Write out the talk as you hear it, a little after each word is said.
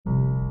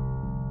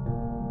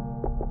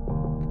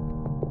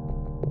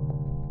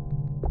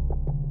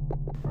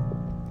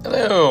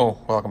Hello,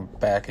 welcome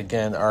back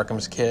again,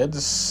 Arkham's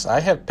Kids. I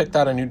have picked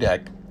out a new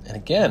deck, and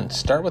again,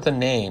 start with a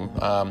name.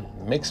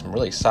 Make some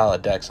really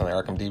solid decks on the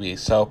Arkham DB.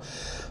 So,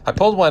 I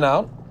pulled one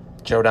out,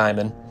 Joe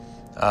Diamond.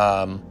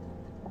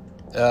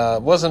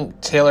 Wasn't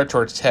tailored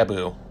towards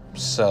Taboo,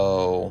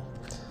 so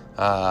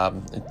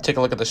take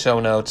a look at the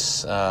show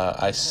notes.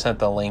 I sent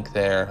the link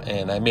there,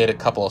 and I made a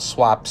couple of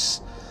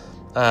swaps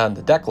on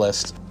the deck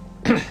list.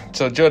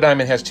 So Joe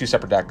Diamond has two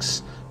separate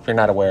decks, if you're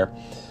not aware.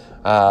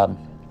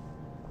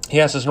 He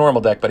has his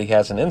normal deck, but he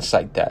has an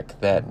insight deck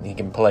that he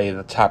can play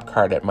the top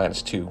card at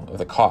 -2 of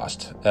the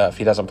cost. If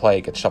he doesn't play,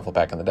 it gets shuffled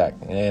back in the deck.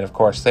 And, of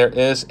course, there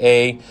is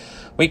a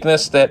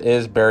weakness that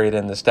is buried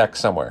in this deck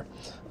somewhere,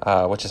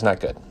 which is not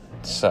good.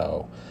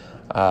 So,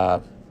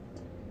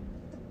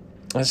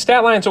 his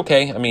stat line's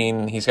okay. I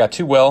mean, he's got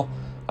 2 will.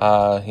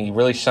 He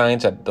really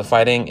shines at the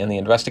fighting and the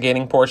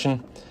investigating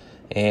portion,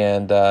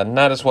 and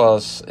not as well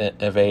as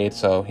evade,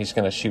 so he's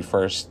going to shoot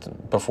first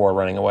before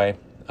running away.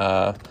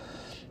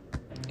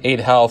 8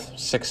 health,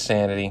 6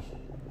 sanity.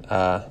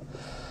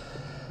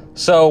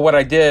 So what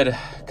I did,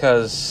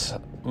 because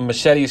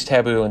Machete's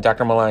taboo and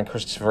Dr. Malign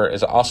Christopher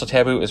is also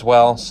taboo as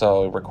well,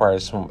 so it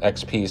requires some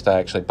XPs to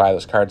actually buy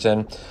those cards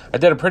in. I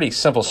did a pretty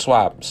simple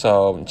swap.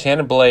 So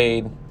Enchanted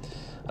Blade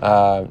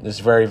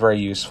is very, very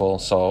useful,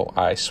 so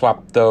I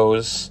swapped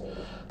those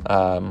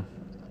for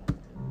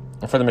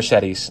the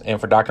Machetes.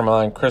 And for Dr.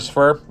 Malign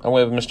Christopher, I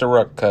went with Mr.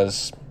 Rook,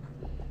 because,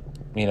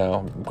 you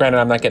know, granted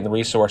I'm not getting the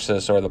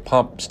resources or the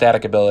pump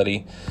static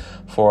ability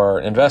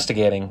for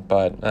investigating,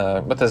 but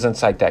with his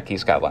insight deck,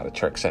 he's got a lot of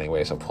tricks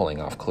anyways of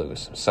pulling off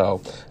clues.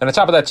 So, and on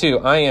top of that too,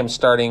 I am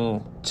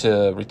starting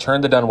to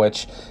return the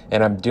Dunwich,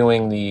 and I'm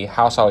doing the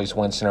house always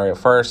wins scenario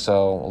first,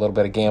 so a little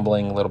bit of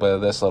gambling, a little bit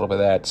of this, a little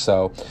bit of that,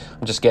 so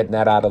I'm just getting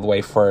that out of the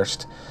way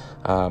first,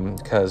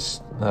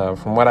 because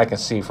from what I can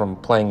see from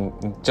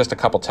playing just a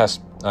couple test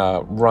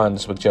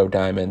runs with Joe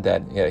Diamond,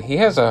 that he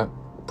has a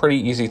pretty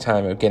easy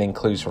time of getting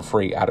clues for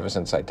free out of his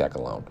insight deck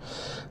alone.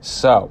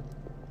 So,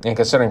 and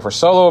considering for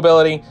solo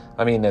ability,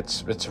 I mean,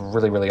 it's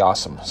really, really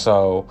awesome.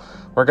 So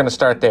we're going to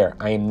start there.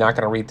 I am not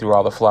going to read through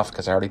all the fluff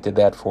because I already did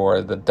that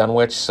for the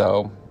Dunwich,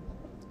 so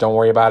don't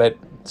worry about it.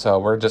 So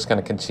we're just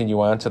going to continue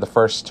on to the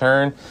first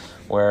turn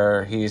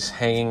where he's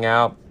hanging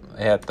out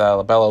at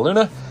La Bella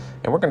Luna,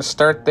 and we're going to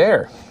start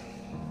there.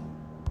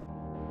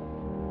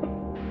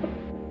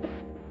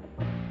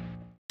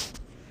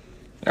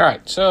 All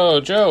right,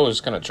 so Joe is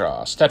going to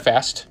draw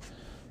Steadfast,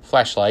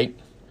 Flashlight,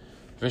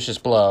 Vicious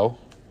Blow,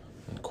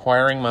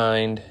 Inquiring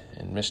Mind,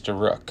 and Mr.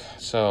 Rook.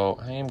 So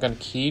I am going to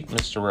keep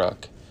Mr.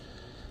 Rook.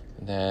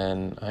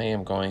 Then I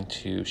am going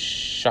to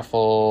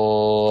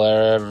shuffle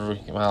I'm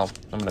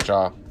going to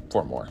draw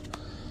 4 more.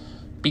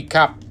 Beat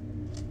Cop,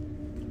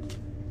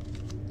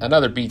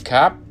 another Beat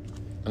Cop,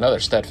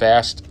 another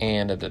Steadfast,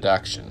 and a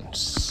Deduction.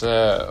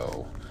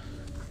 So,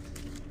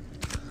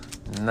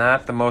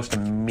 not the most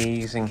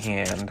amazing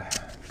hand,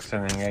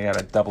 considering I got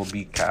a double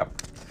Beat Cop.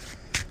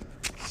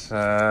 So,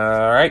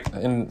 all right,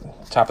 in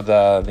top of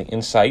the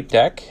Insight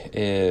deck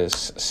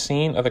is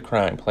Scene of the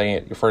Crime. Play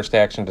it your first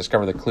action,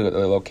 discover the clue at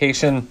the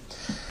location.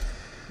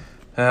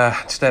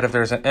 Instead, if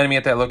there's an enemy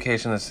at that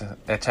location, this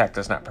attack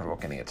does not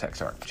provoke any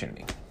attacks or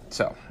opportunity.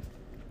 So,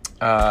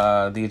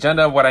 the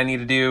agenda, what I need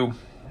to do,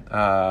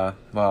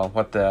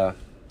 what the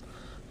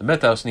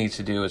Mythos needs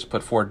to do is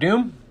put 4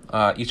 Doom.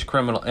 Each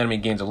criminal enemy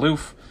gains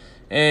aloof,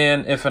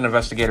 and if an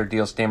investigator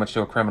deals damage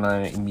to a criminal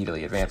enemy,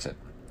 immediately advance it.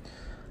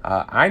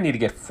 I need to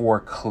get 4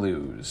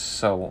 clues.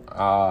 So,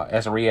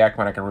 as a react,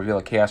 when I can reveal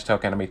a chaos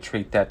token, I may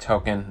treat that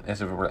token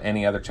as if it were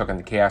any other token in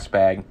the chaos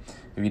bag.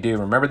 If you do,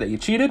 remember that you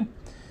cheated.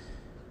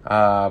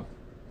 As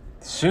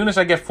soon as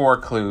I get 4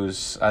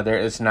 clues, there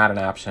is not an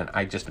option.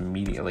 I just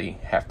immediately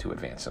have to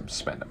advance them,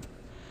 spend them.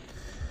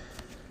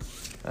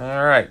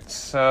 Alright,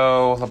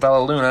 so La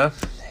Bella Luna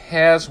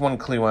has 1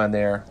 clue on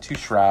there, 2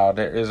 Shroud.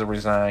 There is a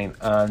Resign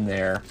on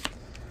there.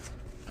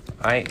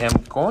 I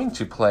am going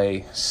to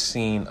play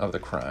Scene of the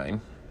Crime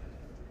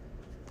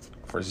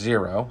for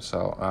 0,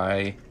 so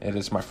it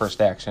is my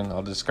first action.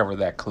 I'll discover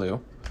that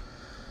clue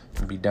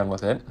and be done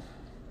with it.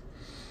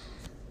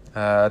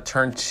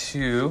 Turn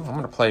 2, I'm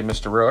going to play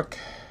Mr. Rook,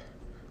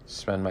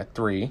 spend my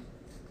 3.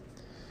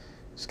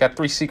 It's got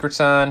 3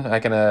 secrets on. I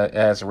can,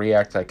 as a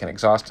react, I can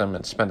exhaust them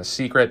and spend a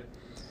secret.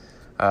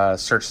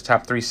 Search the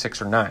top 3,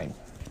 6, or 9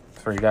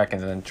 for your deck,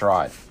 and then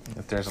draw it.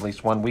 If there's at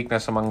least 1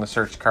 weakness among the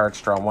searched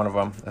cards, draw 1 of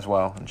them as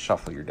well, and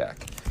shuffle your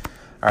deck.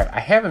 All right, I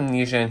have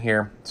Amnesia in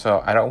here,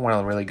 so I don't want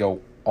to really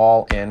go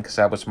all in, because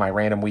that was my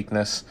random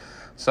weakness.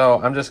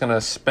 So I'm just going to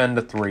spend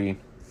a 3,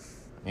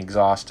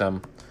 exhaust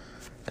them,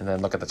 and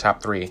then look at the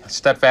top 3.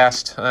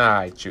 Steadfast,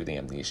 I drew the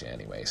Amnesia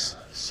anyways.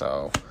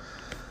 So,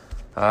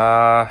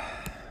 1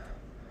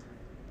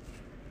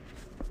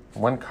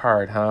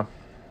 card, huh?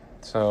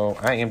 So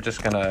I am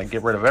just going to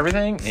get rid of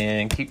everything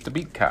and keep the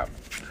Beat Cop.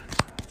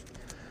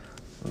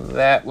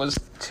 That was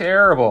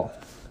terrible.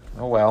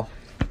 Oh well.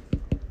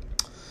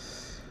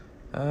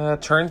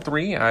 Turn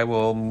 3, I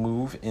will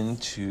move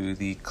into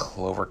the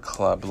Clover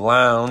Club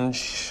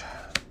Lounge.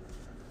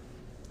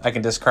 I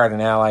can discard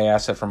an ally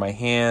asset from my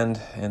hand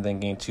and then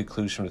gain 2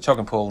 clues from the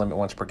token pool, limit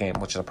once per game,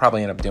 which I'll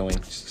probably end up doing,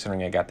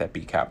 considering I got that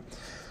beat cop.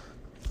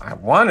 I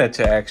wanted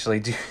to actually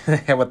do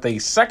that with the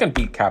second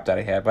beat cop that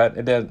I had, but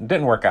it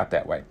didn't work out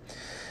that way.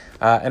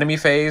 Enemy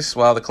phase,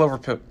 well, the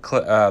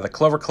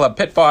Clover Club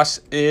Pit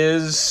Boss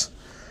is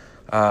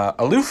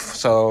aloof,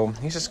 so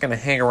he's just going to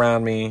hang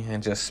around me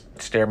and just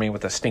stare at me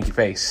with a stinky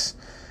face.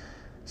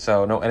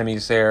 So no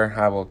enemies there.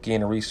 I will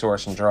gain a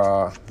resource and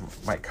draw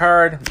my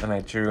card, and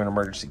I drew an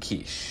emergency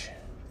quiche.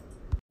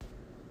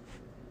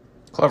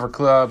 Clover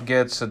Club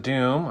gets a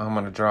Doom. I'm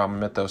going to draw a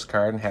Mythos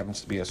card, and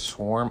happens to be a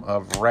swarm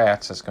of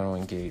rats that's going to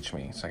engage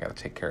me. So I got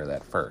to take care of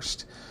that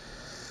first.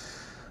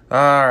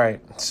 All right,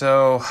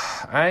 so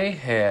I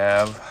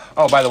have...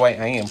 Oh, by the way,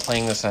 I am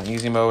playing this on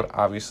easy mode,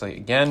 obviously,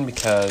 again,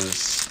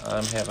 because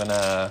I'm having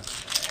a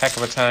heck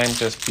of a time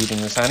just beating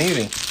this on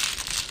easy.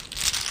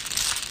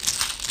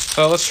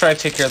 So let's try to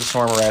take care of the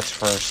swarm of rats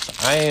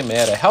first. I am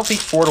at a healthy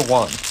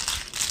 4-1.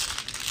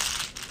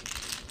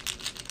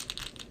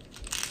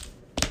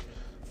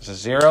 There's a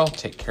 0.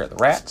 Take care of the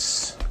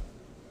rats.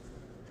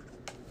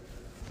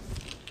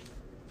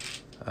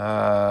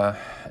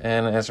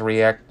 And as a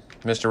react,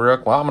 Mr.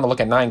 Rook, well, I'm going to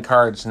look at 9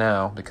 cards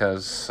now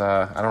because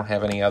I don't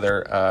have any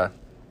other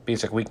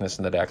basic weakness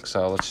in the deck,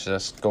 so let's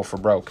just go for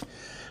broke.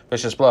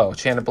 Vicious Blow,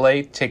 Enchanted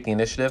Blade, take the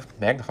initiative,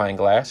 Magnifying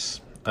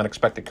Glass,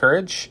 Unexpected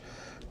Courage,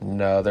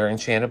 another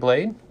Enchanted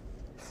Blade,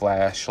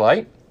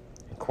 Flashlight,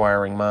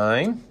 Inquiring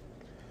Mind,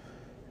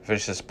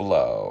 Vicious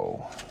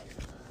Blow.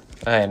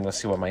 And let's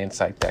see what my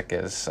insight deck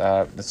is.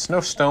 It's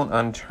no stone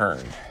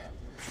unturned.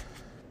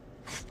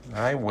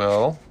 I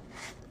will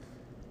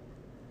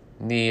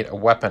need a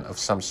weapon of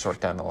some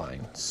sort down the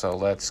line. So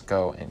let's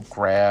go and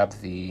grab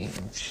the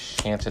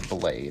Enchanted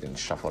Blade and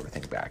shuffle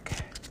everything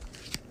back.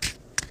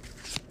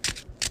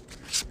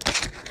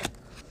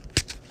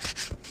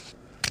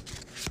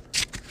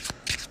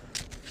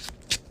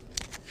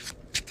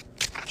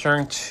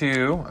 Turn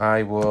 2,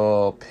 I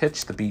will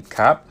pitch the Beat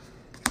Cop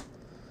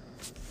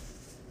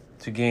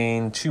to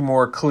gain 2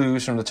 more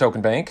clues from the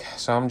token bank.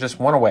 So I'm just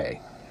 1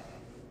 away.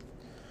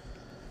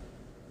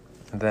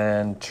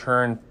 Then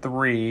turn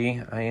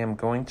 3, I am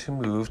going to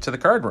move to the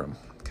card room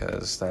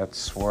because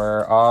that's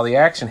where all the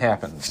action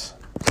happens.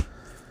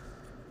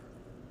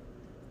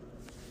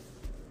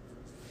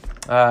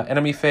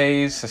 Enemy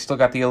phase, I still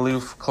got the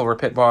aloof Clover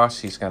Pit Boss.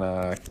 He's going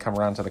to come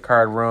around to the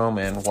card room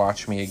and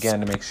watch me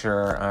again to make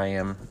sure I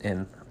am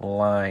in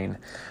line.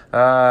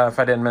 If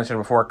I didn't mention it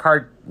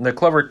before, the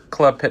Clover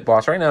Club Pit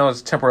Boss right now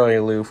is temporarily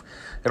aloof.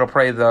 It'll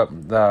play the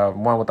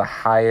one with the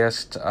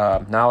highest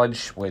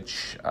knowledge,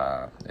 which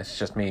it's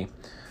just me.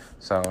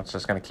 So it's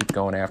just going to keep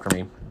going after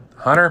me.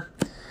 Hunter,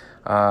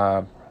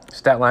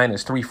 stat line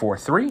is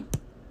 343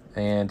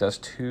 and does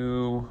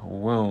 2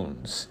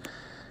 wounds.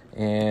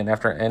 And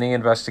after any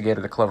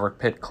investigator, the Clover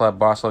Pit Club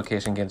boss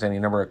location gains any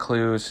number of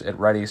clues, it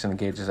readies and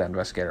engages that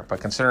investigator. But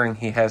considering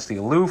he has the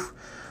aloof,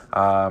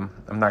 I'm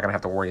not going to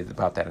have to worry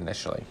about that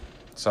initially.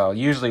 So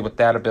usually with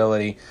that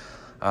ability,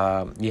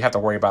 you have to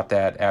worry about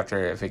that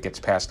after if it gets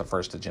past the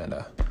first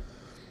agenda.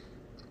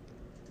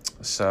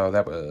 So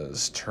that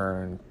was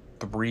turn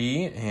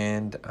 3,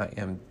 and I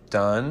am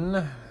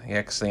done.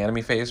 Yeah, because the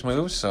enemy phase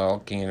moves, so I'll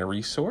gain a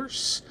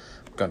resource.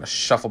 I'm going to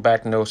shuffle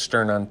back No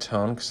Stern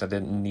Untone because I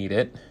didn't need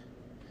it.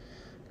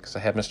 Because I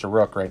have Mr.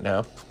 Rook right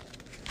now.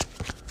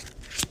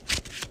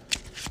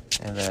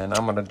 And then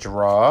I'm going to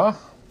draw,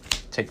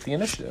 take the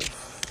initiative.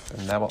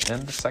 And that will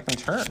end the second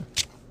turn.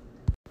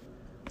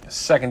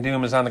 Second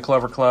Doom is on the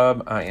Clover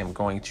Club. I am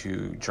going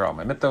to draw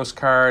my Mythos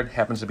card.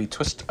 Happens to be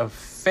Twist of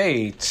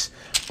Fate.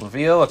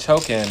 Reveal a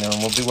token, and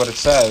we'll do what it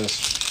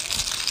says.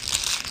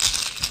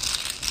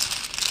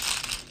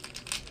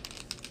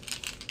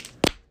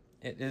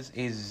 It is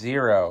a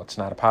 0. It's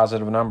not a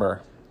positive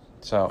number.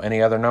 So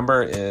any other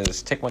number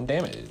is take 1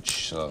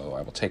 damage. So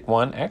I will take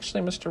 1.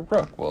 Actually, Mr.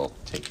 Rook will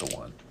take the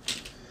 1.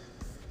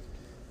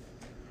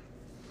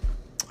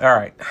 All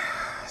right.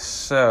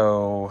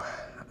 So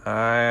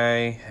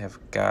I have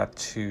got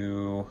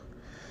to,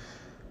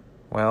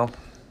 well,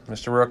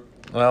 Mr. Rook,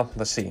 well,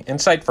 let's see.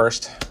 Insight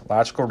first.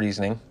 Logical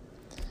reasoning.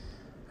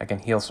 I can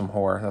heal some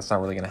horror. That's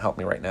not really going to help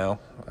me right now.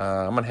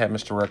 I'm going to have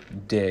Mr. Rook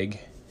dig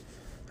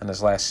on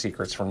his last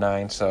secrets for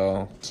 9.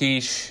 So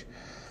Quiche,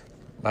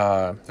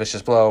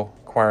 Vicious Blow,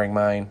 Inquiring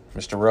Mind,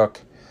 Mr. Rook,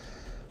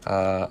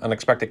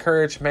 Unexpected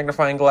Courage,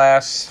 Magnifying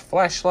Glass,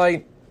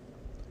 Flashlight,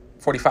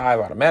 45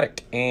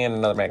 automatic, and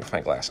another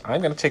Magnifying Glass. I'm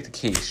going to take the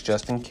Quiche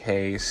just in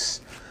case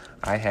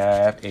I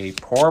have a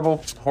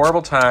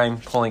horrible time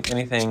pulling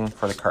anything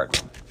for the card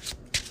room.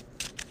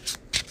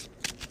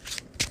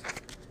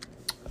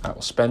 I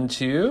will spend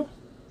 2.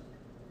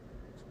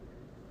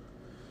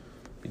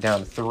 Be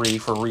down to 3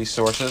 for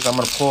resources. I'm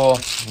going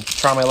to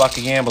try my luck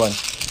at gambling.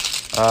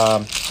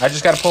 I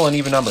just got to pull an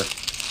even number.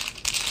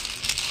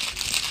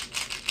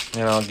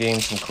 And I'll gain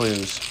some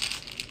clues.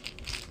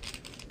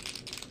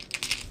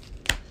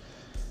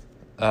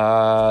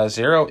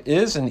 0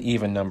 is an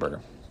even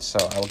number. So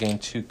I will gain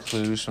 2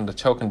 clues from the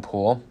token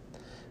pool.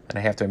 And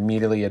I have to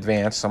immediately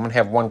advance. So I'm going to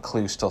have 1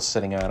 clue still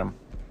sitting on him.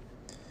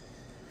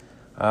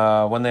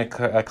 When they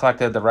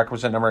collected the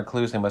requisite number of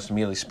clues, they must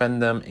immediately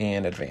spend them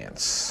and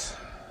advance.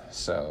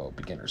 So,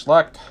 beginner's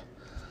luck.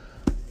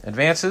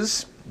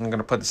 Advances. I'm going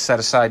to put the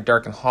set-aside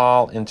Darkened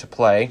Hall into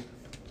play.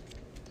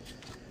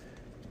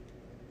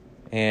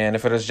 And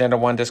if it is Agenda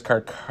 1,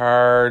 discard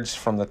cards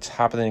from the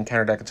top of the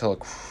encounter deck until a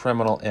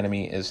criminal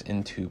enemy is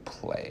into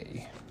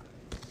play.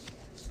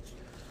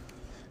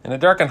 And the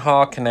Darkened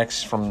Hall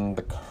connects from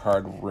the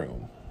card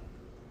room.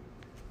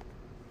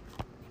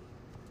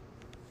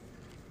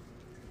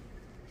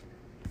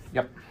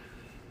 Yep.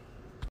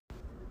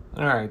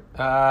 All right.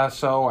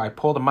 So I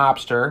pulled a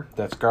mobster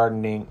that's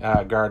guarding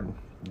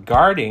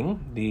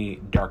the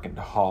Darkened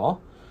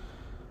Hall.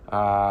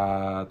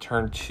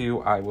 Turn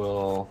 2,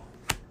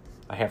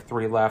 I have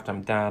 3 left.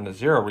 I'm down to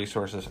 0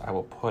 resources. I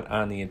will put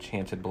on the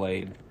Enchanted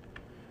Blade.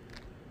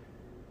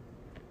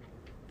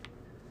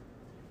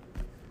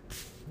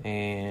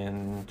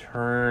 And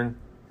turn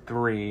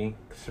 3,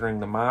 considering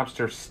the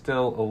mobster's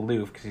still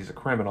aloof because he's a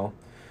criminal.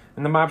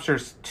 And the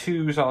mobster's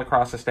 2s all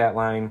across the stat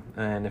line.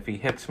 And if he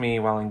hits me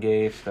while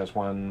engaged, does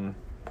 1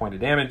 point of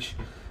damage.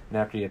 And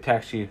after he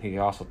attacks you, he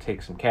also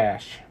takes some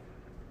cash.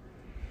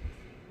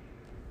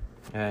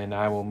 And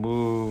I will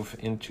move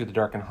into the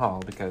Darkened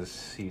Hall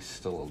because he's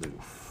still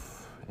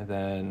aloof. And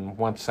then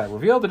once I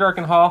reveal the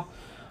Darkened Hall,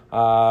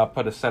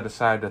 put a set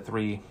aside the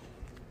 3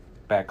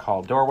 back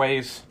hall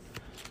doorways.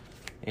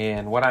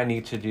 And what I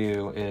need to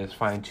do is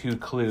find 2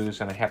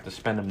 clues, and I have to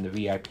spend them in the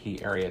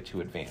VIP area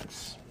to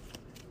advance.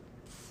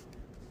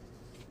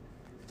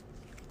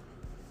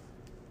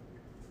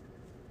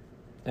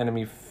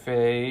 Enemy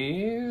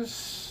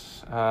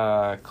phase.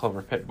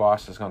 Clover Pit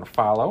Boss is going to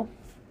follow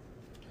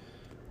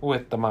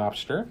with the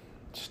mobster,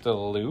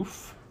 still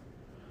aloof.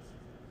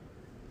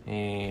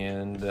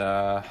 And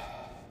I'll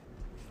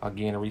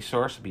gain a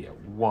resource, it'll be at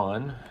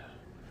 1.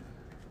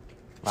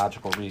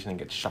 Logical reasoning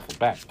gets shuffled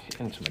back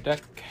into my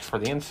deck for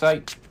the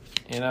insight.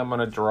 And I'm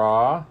going to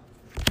draw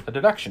a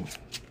deduction.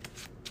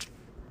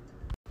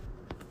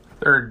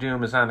 Third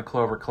Doom is on the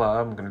Clover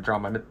Club. I'm going to draw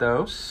my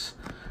Mythos.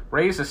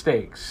 Raise the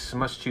stakes. I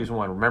must choose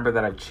one. Remember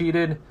that I've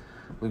cheated.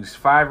 Lose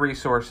 5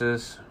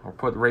 resources, or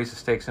put raise the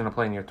stakes into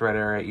play in your threat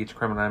area. Each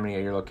criminal enemy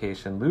at your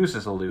location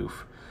loses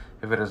aloof.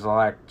 If it is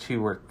lacked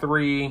 2 or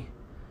 3,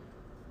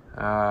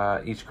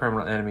 each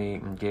criminal enemy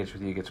engaged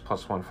with you gets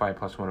 +1 5,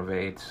 +1 of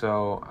 8.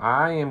 So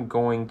I am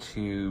going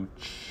to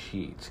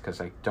cheat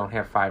because I don't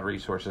have 5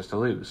 resources to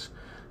lose.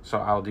 So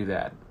I'll do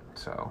that.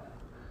 So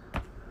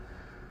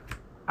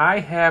I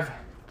have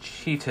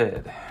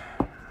cheated.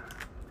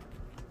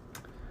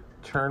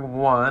 Turn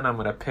 1, I'm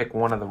going to pick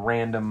one of the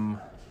random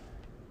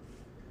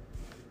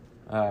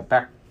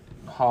back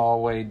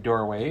hallway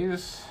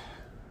doorways.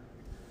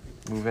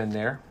 Move in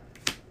there.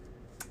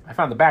 I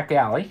found the back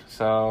alley,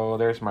 so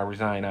there's my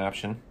resign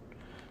option.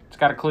 It's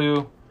got a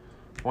clue,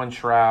 1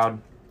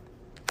 shroud.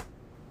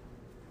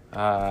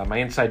 My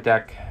inside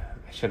deck,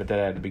 I should have done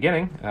that at the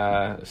beginning.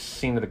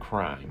 Scene of the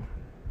crime,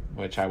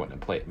 which I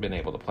wouldn't have been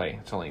able to play.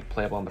 It's only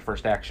playable in the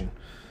first action.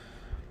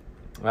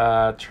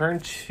 Turn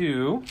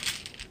 2.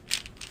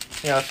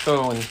 Yeah, let's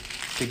go and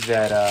dig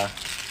that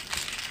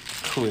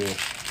clue.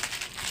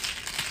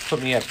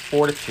 Put me at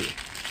 4-2.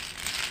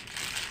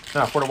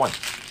 No, 4-1.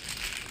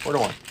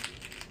 4-1.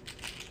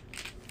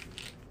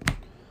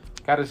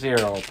 Got a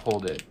 0.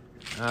 Pulled it.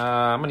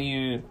 I'm going to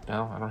use...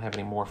 No, I don't have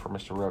any more for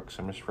Mr. Rook,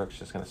 so Mr. Rook's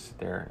just going to sit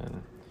there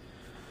and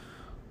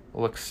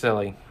look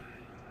silly.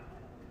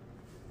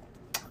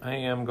 I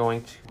am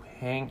going to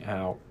hang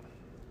out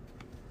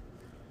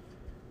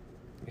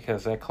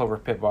because that Clover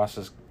Pit Boss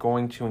is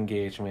going to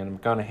engage me, and I'm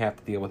going to have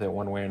to deal with it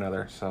one way or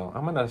another. So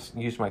I'm going to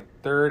use my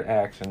 3rd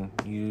action,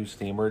 use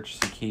the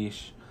emergency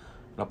quiche,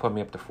 and it'll put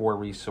me up to 4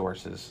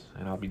 resources,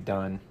 and I'll be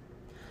done.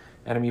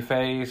 Enemy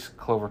phase,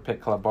 Clover Pit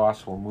Club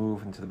Boss will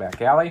move into the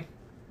back alley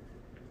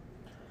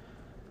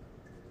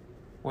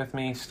with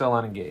me, still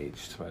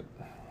unengaged, but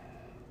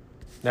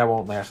that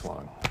won't last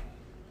long.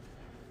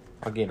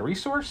 I'll gain a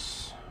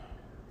resource,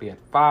 be at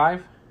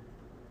 5,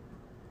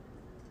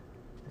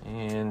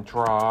 and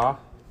draw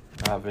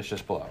a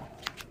Vicious Blow.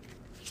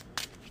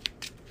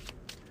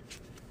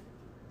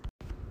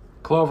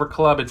 Clover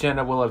Club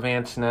agenda will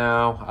advance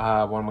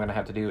now. What I'm going to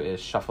have to do is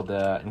shuffle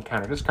the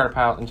encounter discard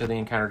pile into the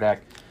encounter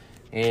deck.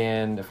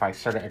 And if I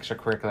start an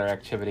extracurricular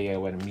activity, I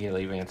would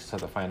immediately advance to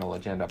the final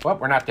agenda. But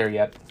we're not there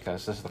yet,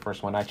 because this is the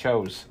first one I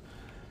chose.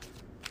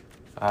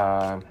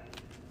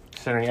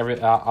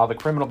 Considering all the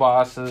criminal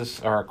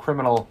bosses, or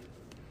criminal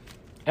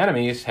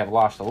enemies, have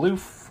lost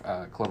aloof,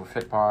 Clover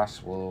Pit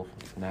Boss will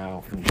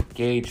now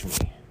engage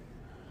me.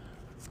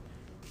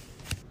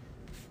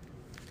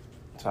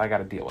 So I got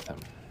to deal with him.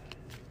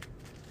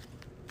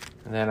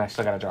 And then I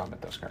still got to draw a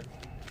Mythos card.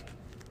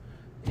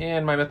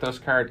 And my Mythos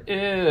card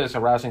is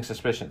Arousing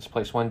Suspicions.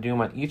 Place 1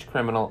 Doom on each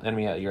criminal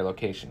enemy at your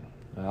location.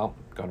 Well,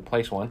 going to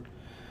place 1.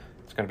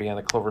 It's going to be on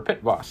the Clover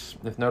Pit Boss.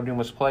 If no Doom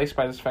was placed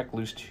by this effect,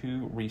 lose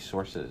 2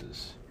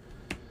 resources.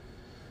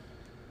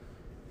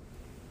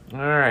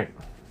 Alright.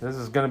 This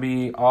is going to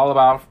be all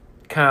about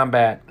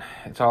combat.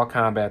 It's all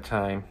combat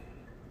time.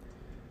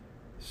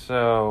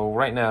 So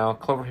right now,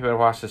 Clover Pit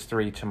Boss is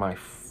 3 to my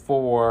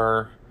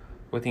 4.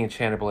 With the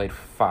Enchanted Blade,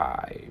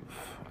 5.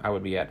 I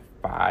would be at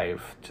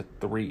 5 to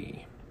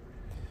 3.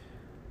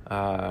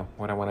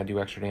 When I want to do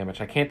extra damage.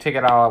 I can't take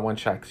it all at one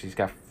shot because he's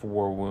got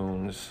 4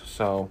 wounds.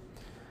 So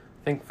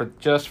I think for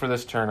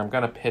this turn, I'm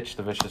going to pitch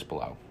the Vicious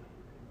Blow.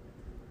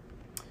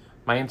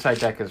 My inside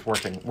deck is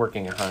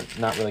working a hunt.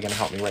 Not really going to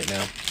help me right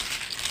now.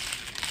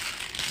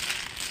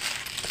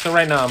 So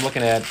right now I'm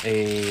looking at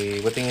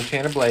with the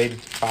Enchanted Blade,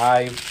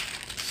 5,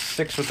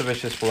 6 with the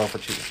Vicious Blow for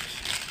 2 wounds.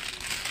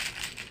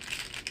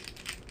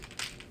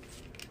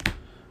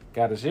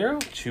 Got a 0,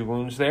 2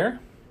 wounds there.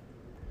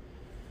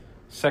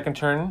 Second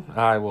turn,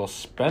 I will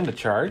spend a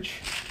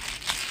charge.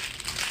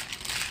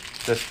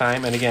 This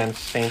time, and again,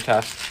 same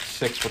test,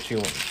 6 for 2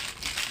 wounds.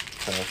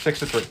 So 6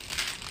 to 3.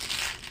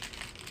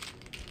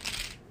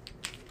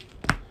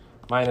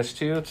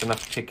 -2, it's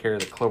enough to take care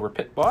of the Clover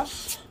Pit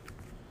Boss.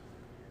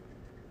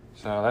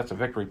 So that's a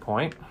victory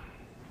point.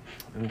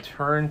 And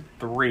turn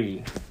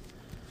 3.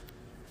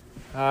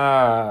 If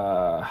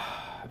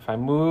I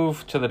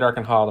move to the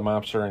Darkened Hall, the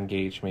mobster will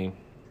engage me.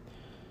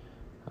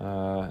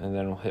 And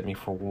then it'll hit me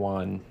for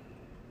 1.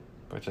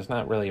 Which is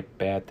not really a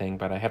bad thing,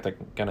 but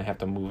gonna have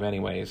to move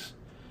anyways.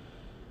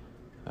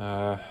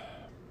 But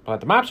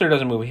the mobster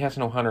doesn't move. He has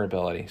no hunter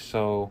ability.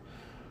 So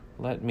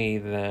let me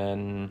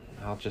then...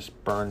 I'll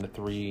just burn the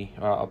 3...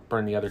 I'll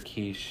burn the other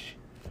quiche.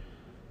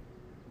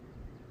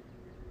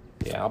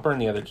 Yeah, I'll burn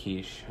the other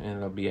quiche, and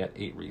it'll be at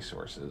 8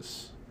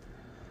 resources.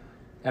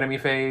 Enemy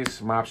phase,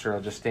 mobster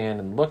will just stand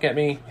and look at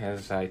me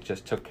as I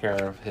just took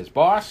care of his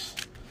boss.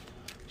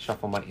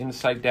 Shuffle my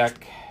inside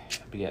deck,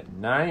 be at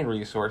 9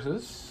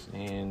 resources,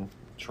 and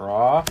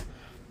draw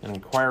an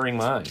Inquiring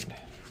Mind.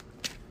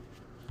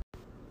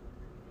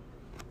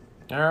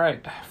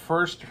 Alright,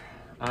 first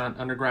on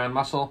Underground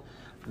Muscle.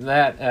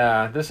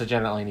 This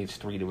generally needs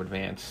 3 to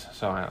advance,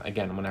 so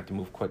again, I'm going to have to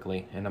move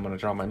quickly, and I'm going to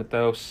draw my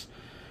Mythos.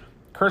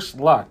 Cursed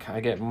Luck, I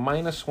get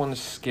 -1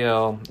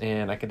 skill,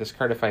 and I can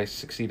discard if I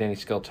succeed any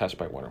skill test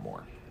by 1 or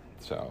more.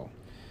 So,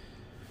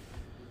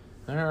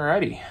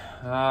 alrighty.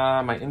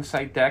 My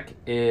inside deck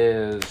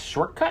is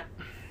Shortcut,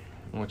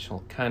 which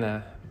will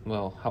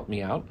help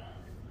me out.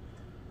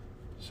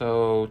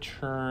 So,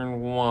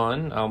 turn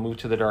 1, I'll move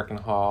to the Darkened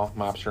Hall.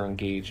 Mobster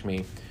engage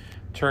me.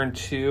 Turn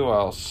 2,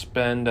 I'll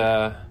spend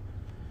a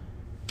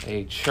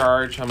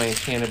charge on my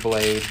Enchanted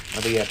Blade.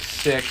 I'll be at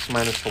 6,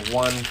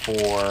 -1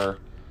 for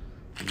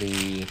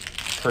the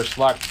Cursed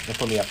Luck, and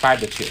put me at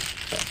 5 to 2.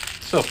 So,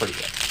 still pretty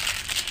good.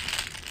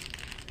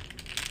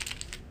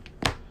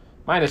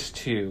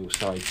 -2,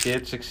 so I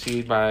did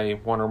succeed by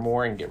 1 or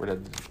more and get rid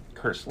of the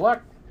Cursed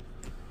Luck.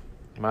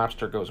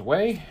 Mobster goes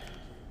away.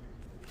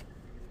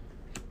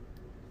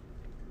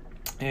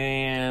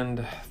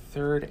 And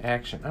third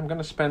action, I'm going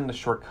to spend the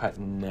Shortcut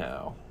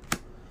now.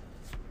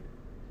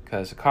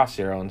 Because it costs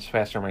 0 and it's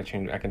faster on my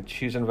turn. I can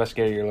choose an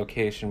investigator your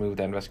location, move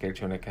that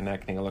investigator to a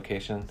connecting a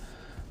location.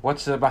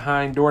 What's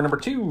behind door number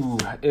 2?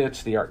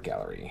 It's the Art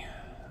Gallery.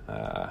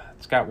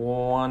 It's got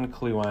 1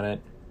 clue on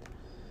it.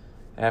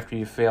 After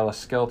you fail a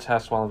skill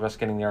test while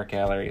investigating the Art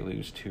Gallery, you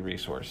lose 2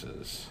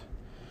 resources.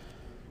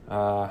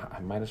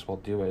 I might as well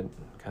do it,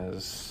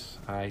 because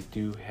I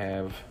do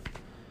have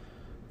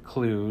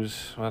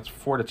clues. Well, that's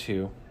 4 to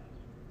 2.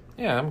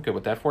 Yeah, I'm good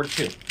with that. 4 to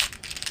 2.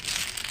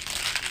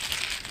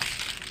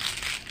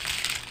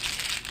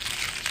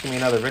 Give me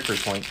another victory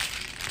point.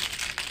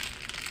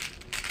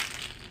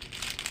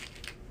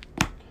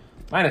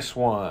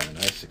 -1.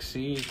 I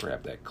succeed.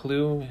 Grab that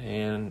clue,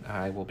 and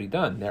I will be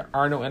done. There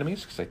are no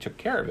enemies because I took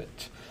care of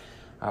it.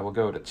 I will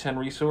go to 10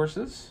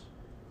 resources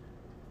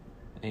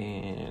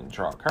and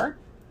draw a card.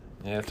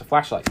 And it's a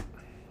flashlight.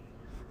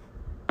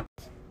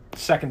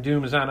 Second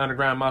Doom is on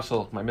Underground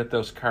Muscle. My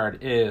Mythos card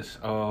is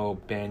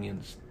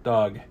Banyan's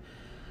Thug.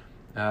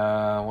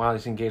 While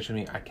he's engaged with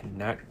me, I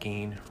cannot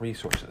gain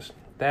resources.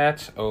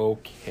 That's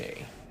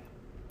okay.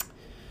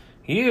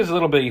 He is a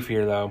little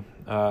beefier though.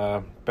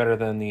 Better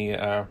than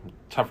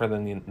tougher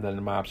than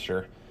the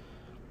mobster.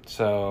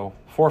 So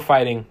 4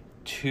 fighting,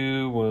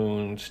 2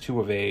 wounds, 2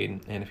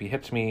 evade, and if he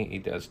hits me, he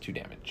does 2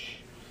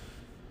 damage.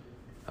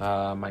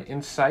 My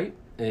insight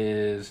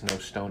is No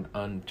Stone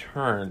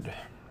Unturned.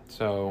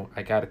 So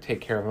I got to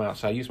take care of him out.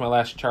 So I use my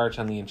last charge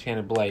on the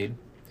Enchanted Blade.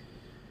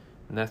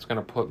 And that's going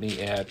to put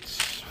me at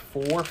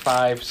 4,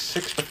 5,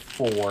 6 to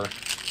 4.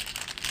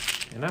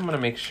 And I'm going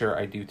to make sure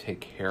I do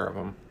take care of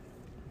him.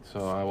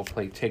 So I will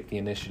take the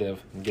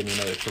initiative and give me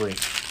another 3.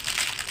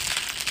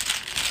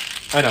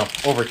 I know,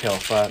 overkill,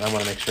 but I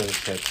want to make sure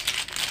this hits.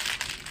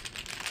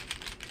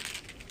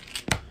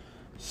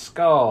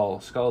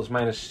 Skull. Skull is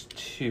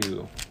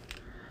 -2.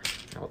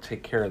 I will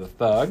take care of the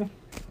Thug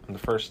on the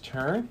first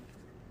turn.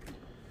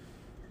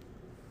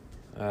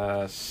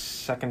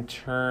 Second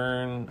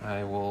turn,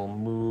 I will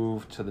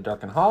move to the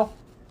Darkened Hall.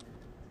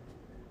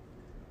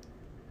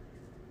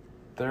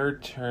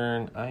 Third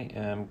turn, I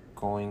am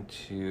going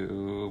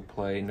to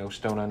play No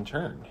Stone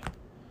Unturned.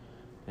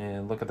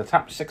 And look at the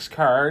top 6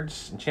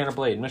 cards. Enchanted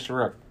Blade, Mr.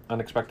 Rook,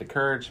 Unexpected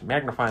Courage,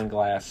 Magnifying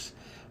Glass,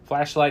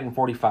 Flashlight, and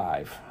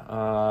 45.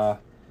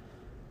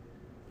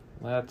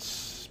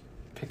 Let's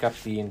pick up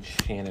the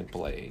Enchanted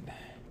Blade.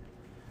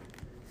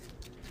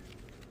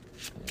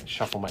 And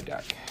shuffle my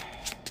deck.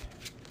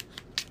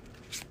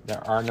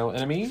 There are no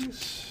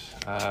enemies.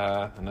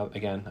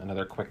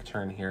 Another quick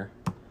turn here.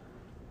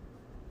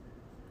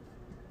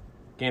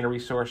 Gain a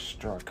resource,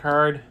 draw a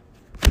card,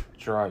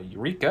 draw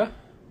Eureka.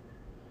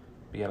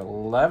 Be at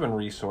 11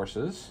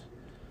 resources.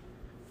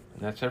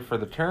 And that's it for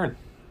the turn.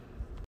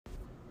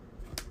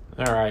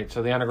 Alright,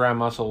 so the Underground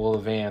Muscle will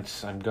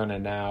advance. I'm going to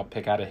now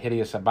pick out a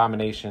Hideous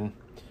Abomination.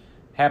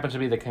 Happens to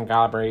be the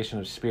Conglomeration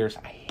of Spears.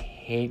 I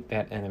hate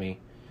that enemy.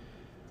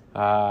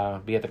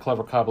 Be at the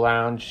Clover Cub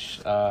Lounge.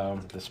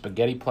 The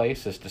Spaghetti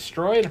Place is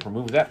destroyed.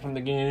 Remove that from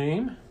the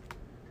game.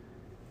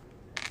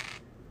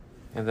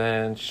 And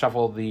then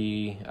shuffle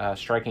the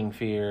Striking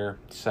Fear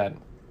set,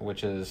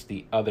 which is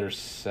the other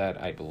set,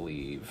 I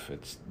believe.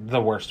 It's the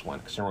worst one,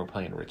 because we're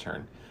playing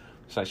Return.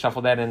 So I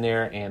shuffle that in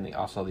there, and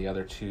also the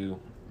other two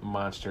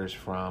monsters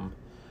from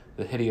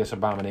the Hideous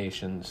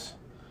Abominations.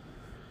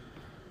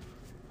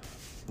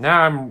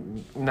 Now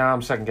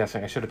I'm second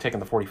guessing. I should have taken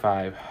the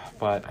 45,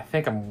 but I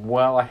think I'm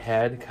well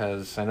ahead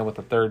because I know what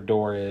the third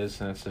door is,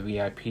 and it's the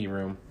VIP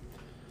room.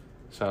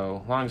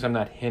 So as long as I'm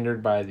not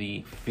hindered by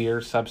the fear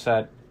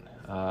subset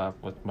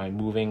with my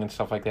moving and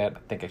stuff like that, I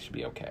think I should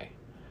be okay.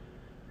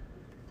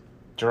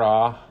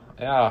 Draw.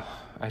 Yeah,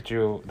 I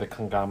drew the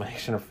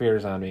Conglomeration of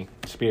Fears on me.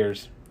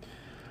 Spears.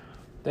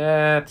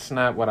 That's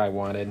not what I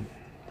wanted.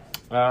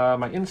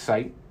 My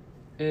insight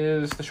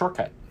is the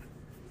shortcut.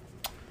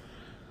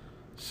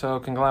 So,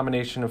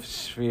 Conglomeration of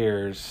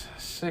Spheres.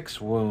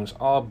 6 wounds,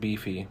 all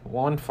beefy.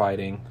 1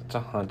 fighting. It's a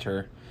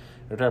hunter.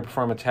 If I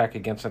perform attack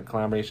against a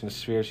Conglomeration of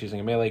Spheres using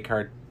a melee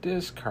card,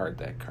 discard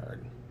that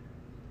card.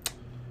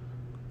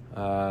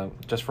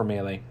 Just for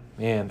melee.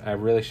 Man, I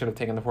really should have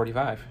taken the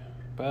 45,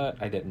 but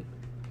I didn't.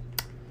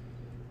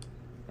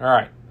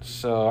 Alright,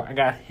 so I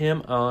got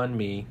him on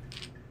me.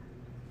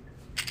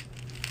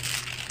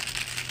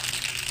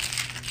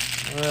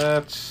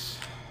 Let's...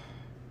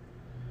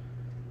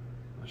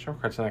 The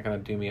shortcut's not going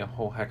to do me a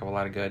whole heck of a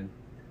lot of good.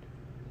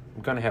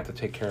 I'm going to have to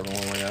take care of it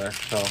one way or the other.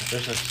 So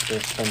there's just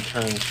it's been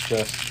turns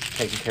just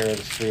taking care of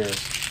the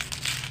spheres.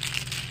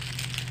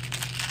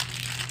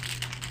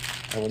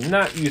 I will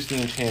not use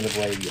the Enchanted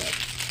Blade yet.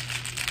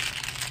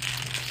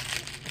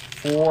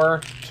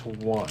 4 to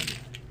 1.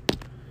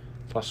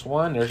 Plus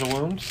 1, there's a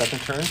wound. Second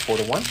turn, 4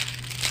 to 1.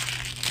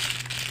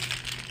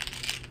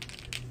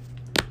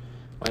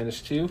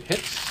 Minus 2,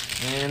 hits.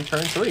 And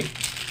turn 3.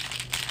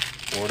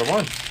 4 to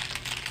 1.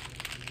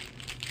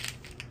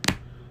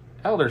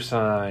 Elder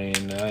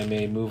Sign. I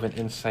may move an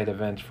insight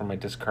event from my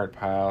discard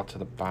pile to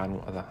the bottom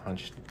of the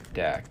hunched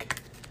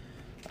deck.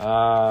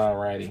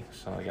 Alrighty.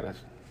 So I gotta...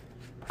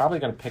 Probably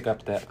gonna pick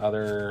up that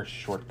other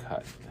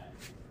shortcut.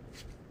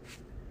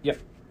 Yep.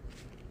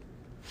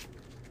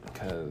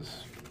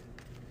 Because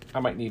I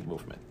might need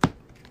movement.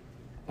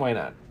 Why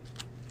not?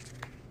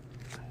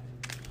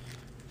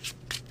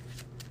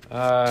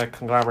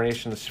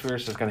 Conglomeration of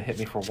Spheres is going to hit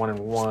me for 1 and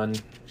 1.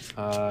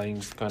 I'm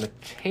going to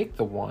take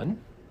the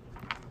 1.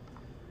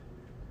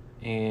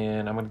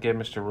 And I'm going to give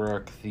Mr.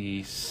 Rook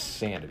the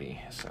Sanity.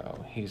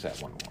 So he's at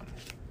 1-1.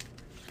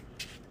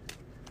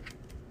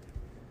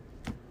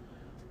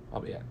 I'll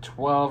be at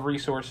 12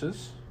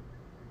 resources.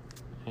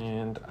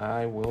 And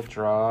I will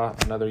draw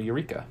another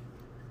Eureka.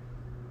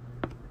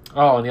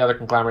 Oh, and the other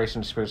Conglomeration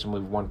of Spheres will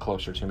move 1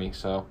 closer to me.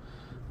 So,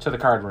 to the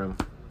card room.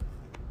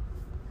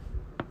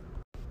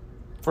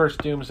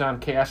 First Doom's on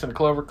Chaos and the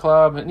Clover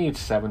Club. It needs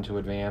 7 to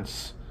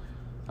advance.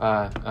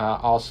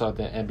 Also, at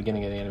the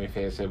beginning of the enemy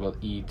phase, it will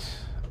eat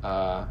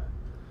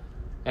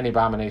any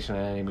abomination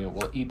enemy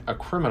will eat a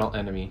criminal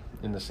enemy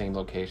in the same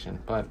location.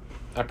 But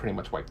I pretty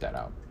much wiped that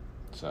out.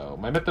 So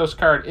my Mythos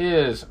card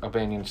is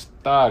O'Banion's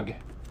Thug.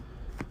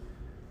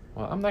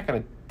 Well, I'm not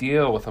going to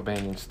deal with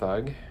O'Banion's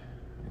Thug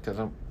because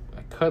I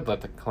could let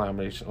the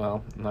Conglomeration.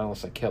 Well, not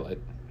unless I kill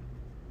it.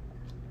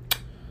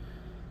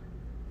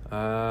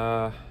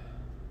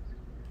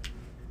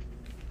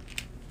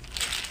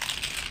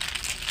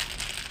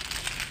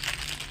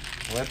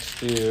 Let's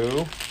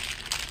do...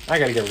 I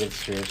gotta get rid of the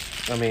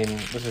spheres. I mean,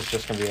 this is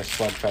just gonna be a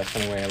slugfest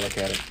anyway I look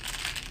at it.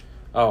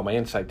 Oh, my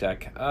insight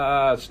deck.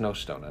 It's no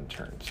stone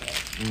unturned, so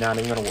not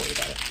even gonna worry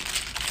about it.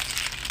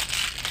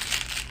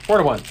 4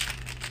 to 1.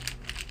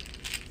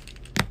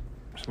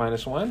 There's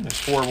minus 1. There's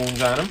 4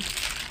 wounds on him.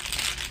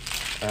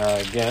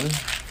 Again,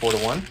 4 to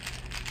 1.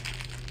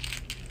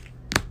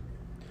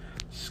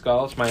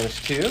 Skulls,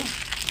 minus 2.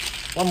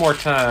 One more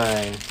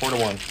time. 4 to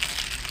 1.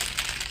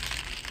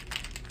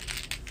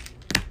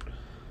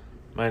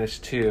 Minus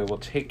 2. We'll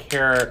take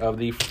care of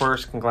the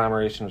first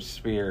Conglomeration of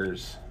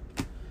Spheres.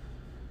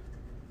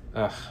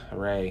 Ugh,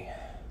 hooray.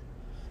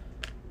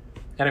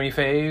 Enemy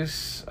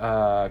phase.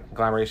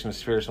 Conglomeration of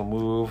Spheres will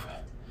move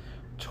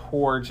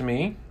towards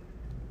me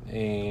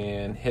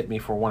and hit me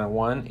for 1 and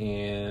 1.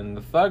 And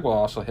the Thug will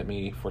also hit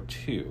me for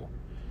 2.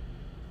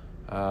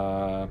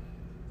 I'm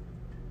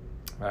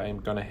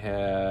going to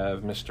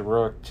have Mr.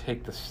 Rook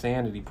take the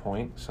Sanity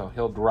point, so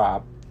he'll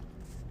drop.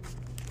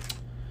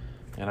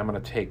 And I'm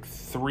going to take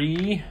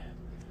 3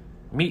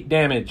 Meat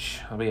damage,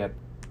 I'll be at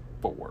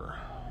 4.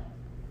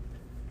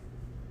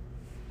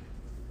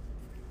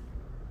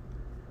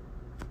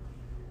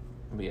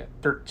 I'll be at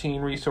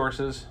 13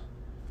 resources.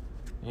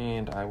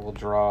 And I will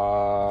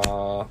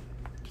draw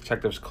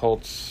Detectives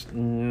Colts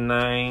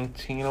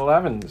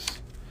 1911s.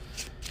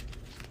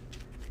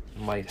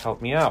 Might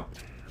help me out.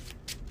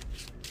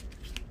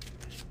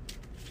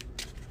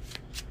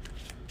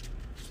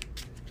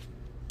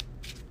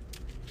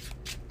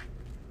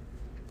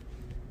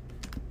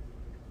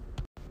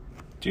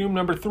 Doom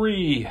number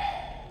 3.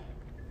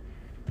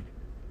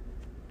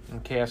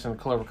 And Chaos and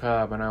Clover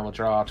Cub, and I will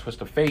draw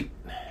Twist of Fate.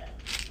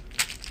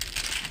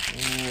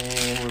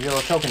 And reveal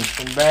a token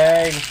from the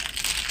bag.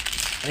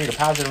 I need a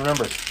positive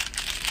number.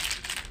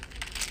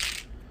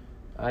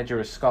 I drew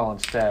a skull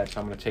instead,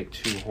 so I'm going to take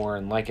 2 horror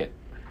and like it.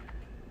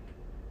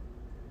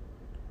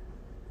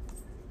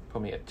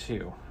 Put me at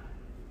 2.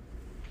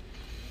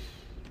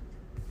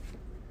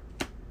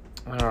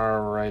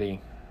 Alrighty.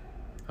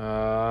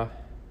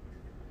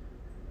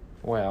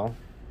 Well.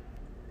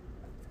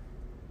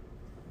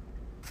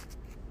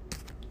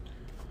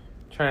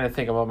 Trying to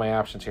think about my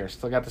options here.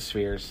 Still got the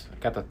spheres.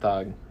 Got the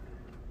thug.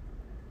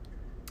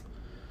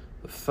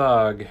 The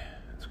thug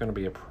is going to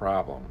be a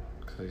problem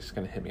because he's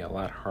going to hit me a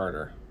lot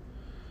harder.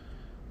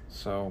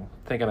 So,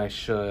 thinking I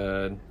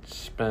should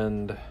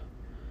spend...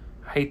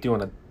 I hate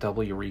doing a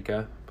double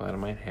Eureka, but I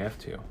might have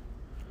to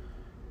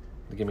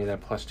give me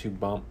that +2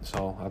 bump,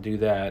 so I'll do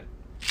that.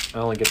 I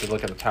only get to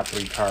look at the top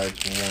 3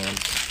 cards once.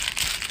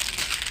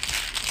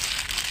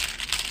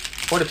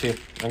 Fortitude.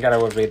 I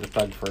gotta evade the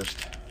thug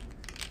first.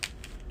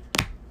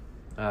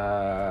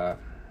 I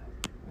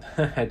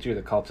drew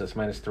the cultist,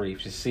 -3.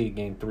 If you see,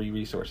 gain 3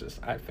 resources.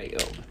 I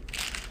failed.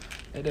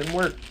 It didn't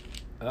work.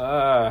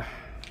 What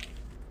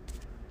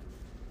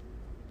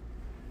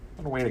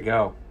a way to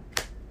go.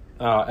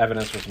 Oh,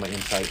 evidence was my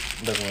insight.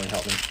 It doesn't really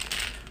help me.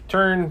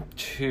 Turn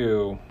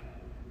 2.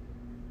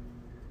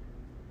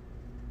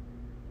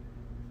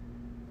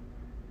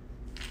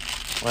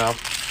 Well,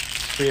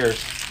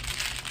 spheres.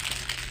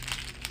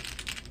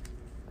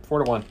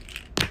 4 to 1.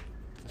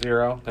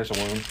 0. There's a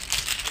wound.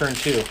 Turn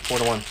 2. 4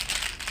 to 1.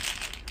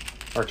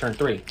 Or turn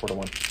 3. 4 to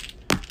 1.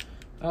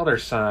 Elder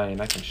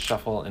Sign. I can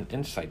shuffle an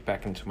insight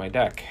back into my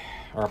deck.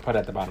 Or I'll put it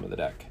at the bottom of the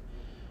deck.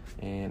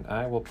 And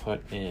I will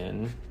put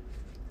in...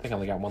 I think I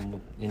only got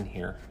 1 in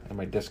here on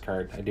my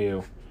discard. I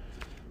do.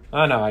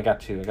 Oh, no, I got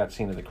 2. I got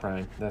Scene of the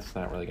Crime. That's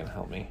not really going to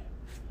help me.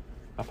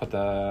 I'll put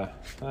the...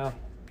 Well...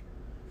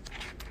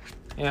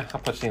 Yeah,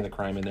 I'll put Scene of the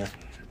Crime in there.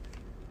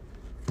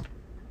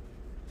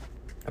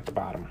 At the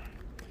bottom.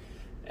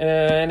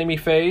 Enemy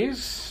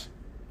phase.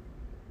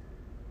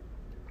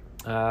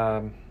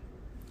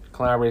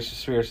 Collaboration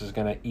Spheres is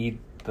going to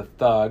eat the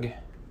thug.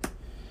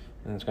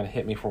 And it's going to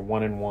hit me for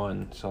 1 and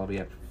 1. So I'll be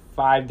at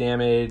 5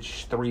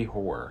 damage, 3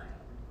 horror.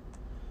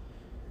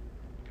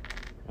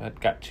 I've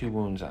got 2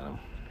 wounds on him.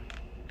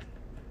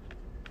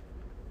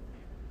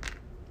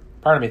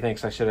 Part of me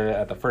thinks I should have,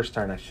 at the first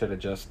turn, I should have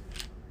just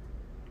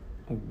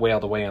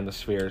wailed away on the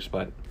spheres,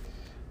 but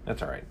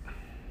that's alright.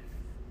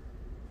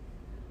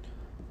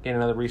 Gain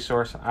another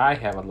resource. I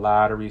have a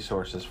lot of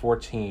resources.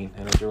 14,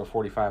 and I drew a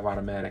 45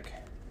 automatic.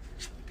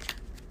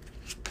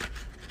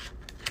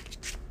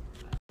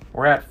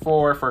 We're at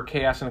 4 for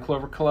Chaos and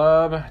Clover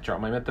Club. Draw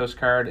my Mythos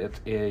card. It's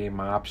a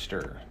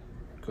mobster.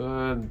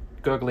 Good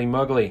googly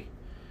muggly.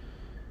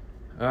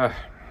 Ugh.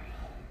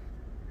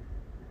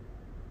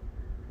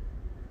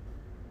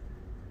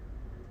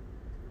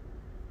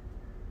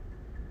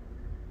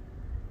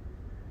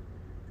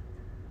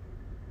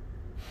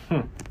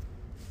 I'm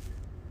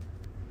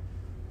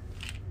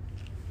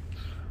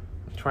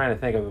trying to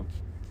think of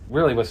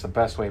really what's the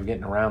best way of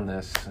getting around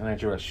this, and I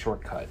drew a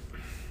shortcut.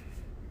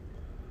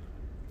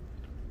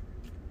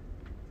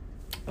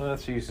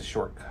 Let's use the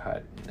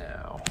shortcut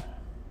now.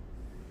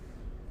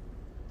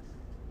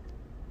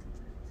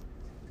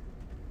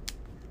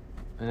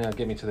 And it'll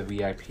get me to the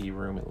VIP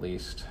room at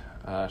least.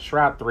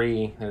 Shroud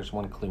 3, there's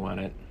 1 clue on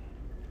it.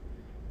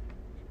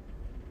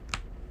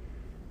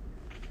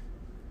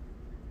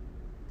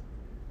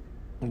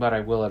 But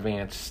I will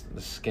advance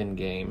the skin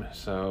game,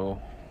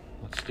 so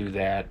let's do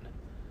that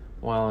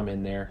while I'm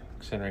in there,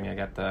 considering I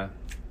got the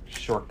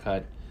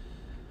shortcut.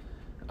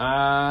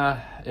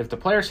 If the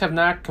players have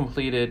not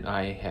completed,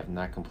 I have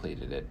not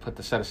completed it. Put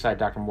the set aside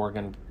Dr.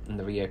 Morgan in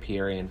the VIP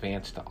area and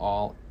advance to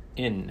all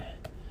in.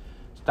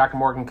 So Dr.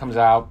 Morgan comes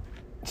out,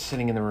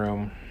 sitting in the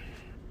room.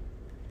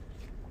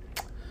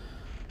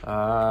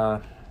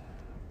 Kind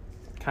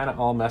of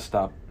all messed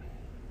up.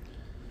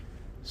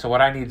 So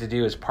what I need to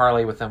do is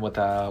parlay with them with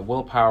a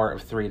willpower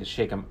of 3 to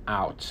shake them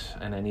out.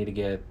 And I need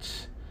to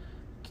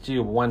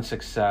do 1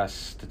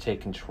 success to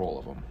take control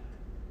of them.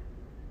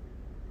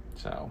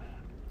 So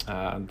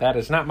that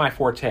is not my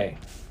forte.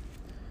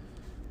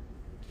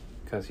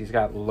 Because he's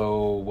got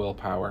low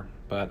willpower.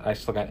 But I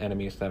still got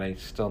enemies that I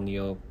still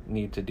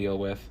need to deal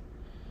with.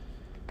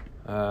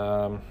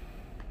 Turn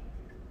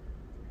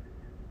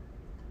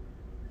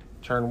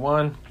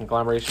 1,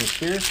 Conglomeration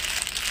Spheres.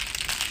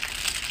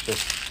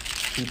 Just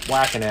keep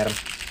whacking at him.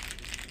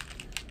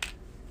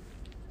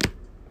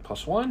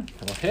 +1, and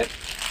we'll hit.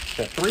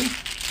 Step 3.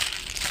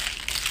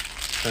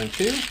 Turn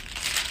 2.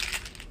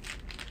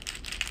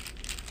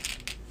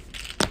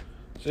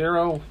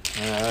 0,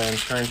 and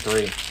turn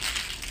 3.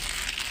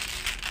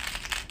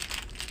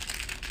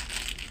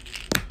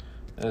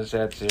 Is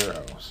at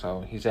 0.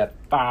 So he's at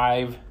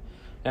 5.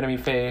 Enemy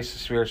phase.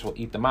 Spheres will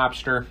eat the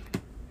mobster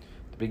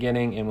at the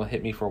beginning and will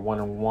hit me for 1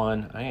 and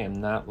 1. I am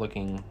not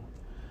looking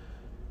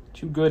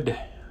too good.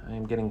 I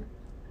am getting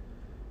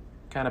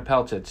kind of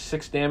pelted.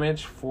 6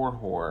 damage, 4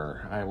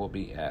 horror. I will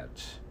be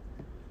at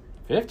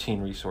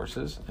 15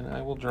 resources, and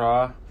I will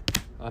draw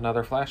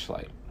another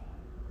flashlight.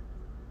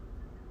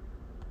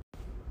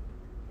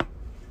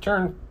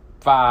 Turn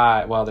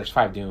 5. Well, there's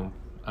 5 doom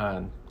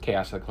on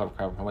Chaos of the Clover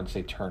Card. I wouldn't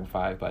say turn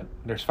 5, but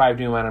there's 5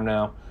 doom on him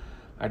now.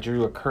 I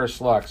drew a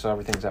Cursed Luck, so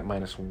everything's at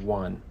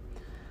 -1.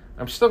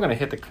 I'm still going to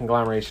hit the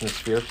Conglomeration of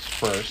Spheres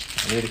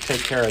first. I need to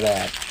take care of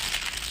that.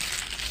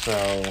 So,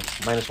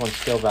 -1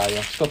 skill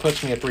value. Still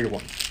puts me at 3 to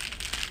 1.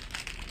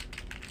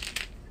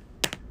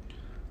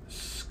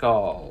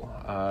 Skull.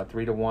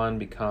 3 to 1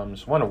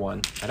 becomes 1 to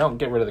 1. I don't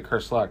get rid of the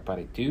Cursed Luck, but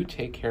I do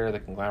take care of the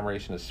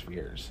Conglomeration of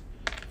Spheres.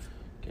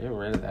 Get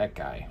rid of that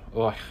guy.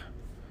 Ugh.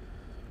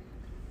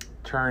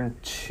 Turn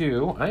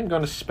 2. I'm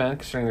going to spend,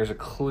 considering there's a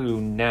clue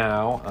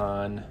now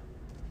on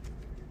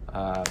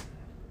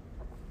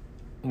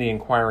the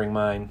Inquiring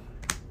Mind.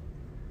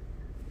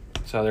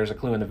 So there's a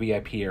clue in the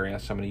VIP area,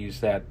 so I'm going to use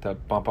that to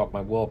bump up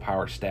my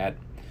willpower stat.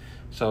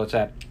 So it's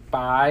at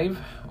 5.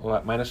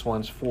 Well,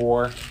 -1's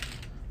 4.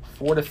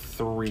 4 to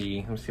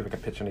 3. Let me see if I can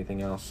pitch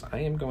anything else.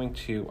 I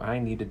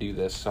need to do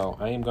this, so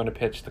I am going to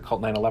pitch the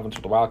Cult 911s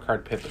with the wild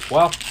card pip as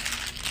well.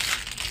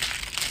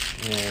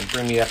 And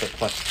bring me up at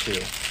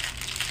 +2.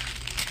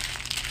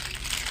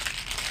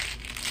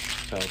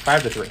 So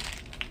 5 to 3.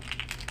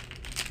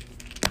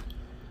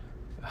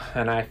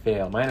 And I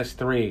fail.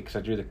 -3 because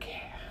I drew the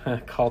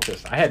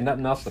cultist. I had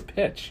nothing else to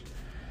pitch.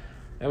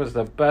 That was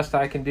the best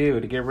I can do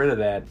to get rid of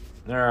that.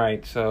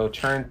 Alright, so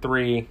turn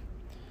 3.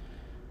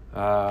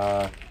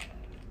 I'll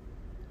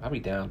be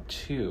down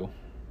 2.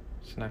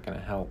 It's not going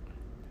to help.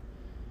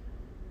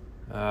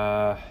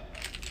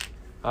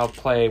 I'll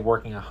play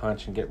Working a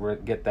Hunch and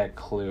get that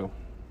clue.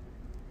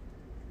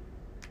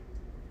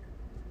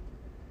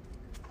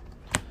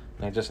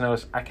 And I just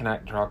noticed I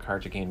cannot draw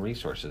cards or gain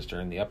resources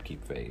during the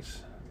upkeep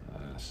phase.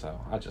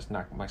 So I'll just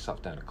knock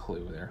myself down a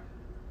clue there,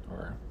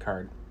 or a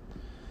card.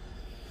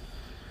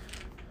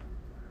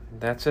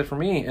 That's it for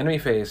me. Enemy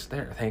phase.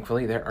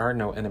 Thankfully, there are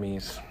no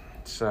enemies.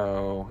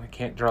 So I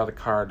can't draw the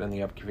card in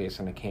the upkeep phase,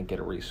 and I can't get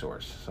a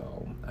resource.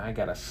 So I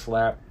gotta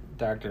slap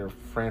Dr.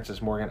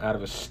 Francis Morgan out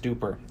of a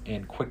stupor,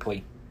 and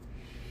quickly.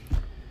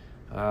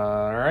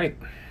 Alright.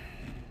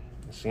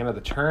 It's the end of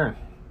the turn.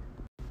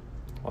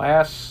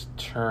 Last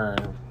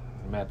turn.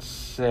 I'm at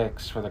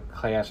 6 for the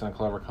Chaos and the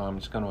Clover column.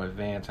 It's going to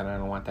advance, and I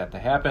don't want that to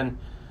happen.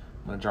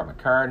 I'm going to draw my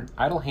card.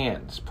 Idle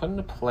Hands. Put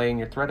into play in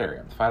your threat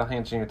area. If Idle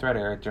Hands in your threat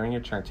area, during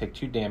your turn, take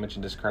 2 damage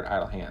and discard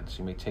Idle Hands.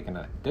 You may take an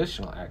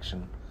additional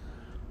action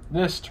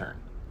this turn.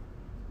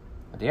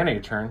 At the end of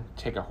your turn,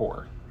 take a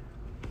horror.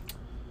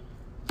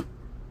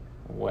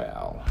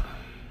 Well, I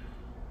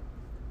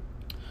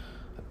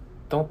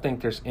don't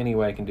think there's any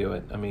way I can do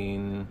it. I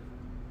mean,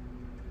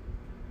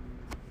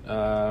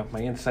 my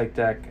Insight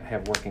deck, I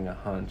have Working a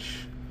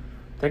Hunch.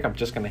 I think I'm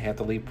just going to have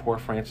to leave poor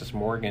Francis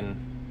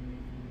Morgan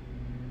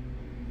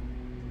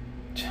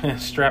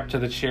strapped to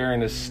the chair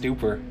in his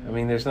stupor. I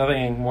mean, there's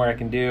nothing more I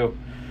can do.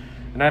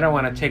 And I don't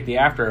want to take the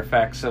after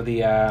effects of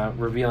the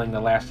revealing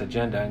the last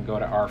agenda and go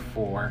to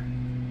R4.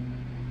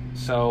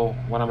 So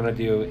what I'm going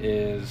to do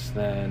is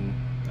then...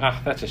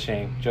 that's a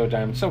shame. Joe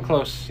Diamond, so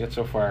close, yet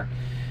so far.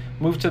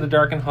 Move to the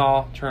Darkened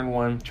Hall, turn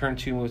 1. Turn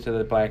 2, move to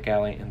the Black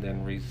Alley, and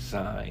then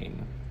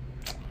resign.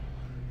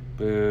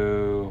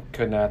 Boo.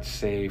 Could not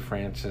save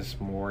Francis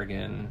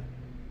Morgan.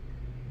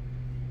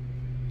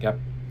 Yep,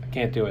 I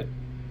can't do it.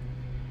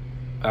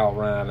 I'll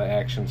run out of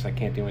actions. I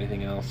can't do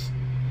anything else.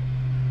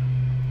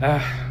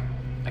 I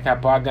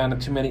got bogged down to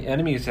too many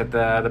enemies at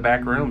the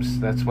back rooms.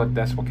 That's what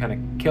kind of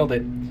killed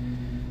it.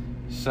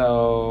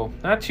 So,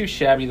 not too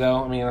shabby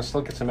though. I mean, let's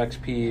look at some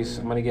XPs.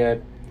 I'm going to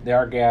get the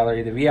art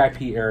gallery, the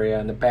VIP area,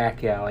 and the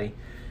back alley.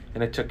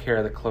 And I took care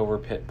of the Clover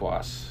Pit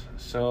boss.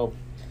 So,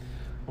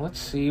 let's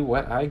see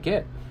what I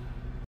get.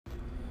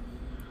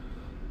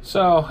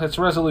 So, it's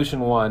Resolution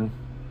 1.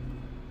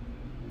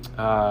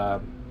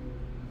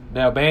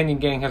 The O'Banion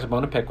gang has a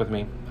bone to pick with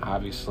me,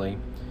 obviously.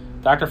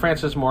 Dr.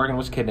 Francis Morgan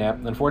was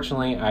kidnapped.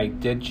 Unfortunately, I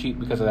did cheat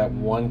because of that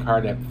one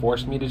card that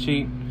forced me to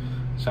cheat.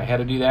 So I had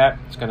to do that.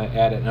 It's going to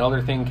add an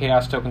Elder Thing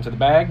Chaos token to the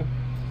bag.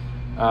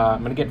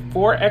 I'm going to get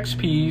 4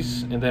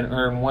 XPs and then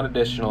earn 1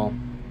 additional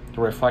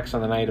to reflect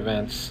on the night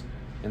events.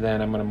 And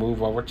then I'm going to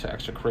move over to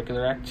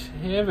extracurricular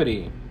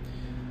activity.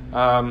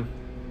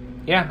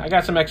 Yeah, I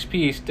got some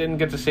XPs. Didn't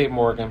get to save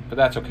Morgan, but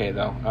that's okay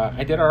though.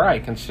 I did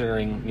alright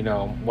considering,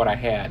 what I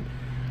had.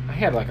 I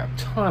had like a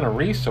ton of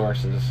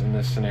resources in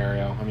this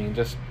scenario. I mean,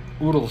 just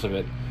oodles of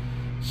it.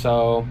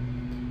 So,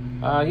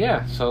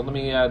 yeah. So let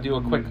me do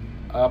a quick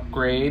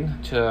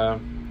upgrade to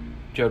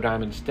Joe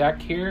Diamond's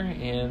deck here,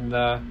 and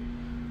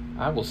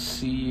I will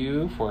see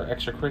you for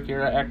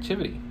extracurricular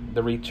activity.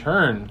 The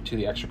return to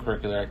the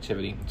extracurricular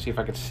activity. See if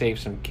I can save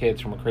some kids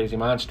from a crazy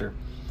monster.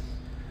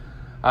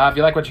 If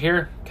you like what you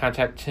hear,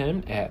 contact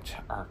Tim at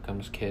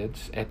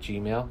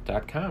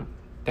arkhamskids@gmail.com.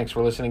 Thanks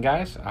for listening,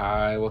 guys.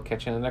 I will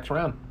catch you in the next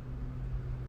round.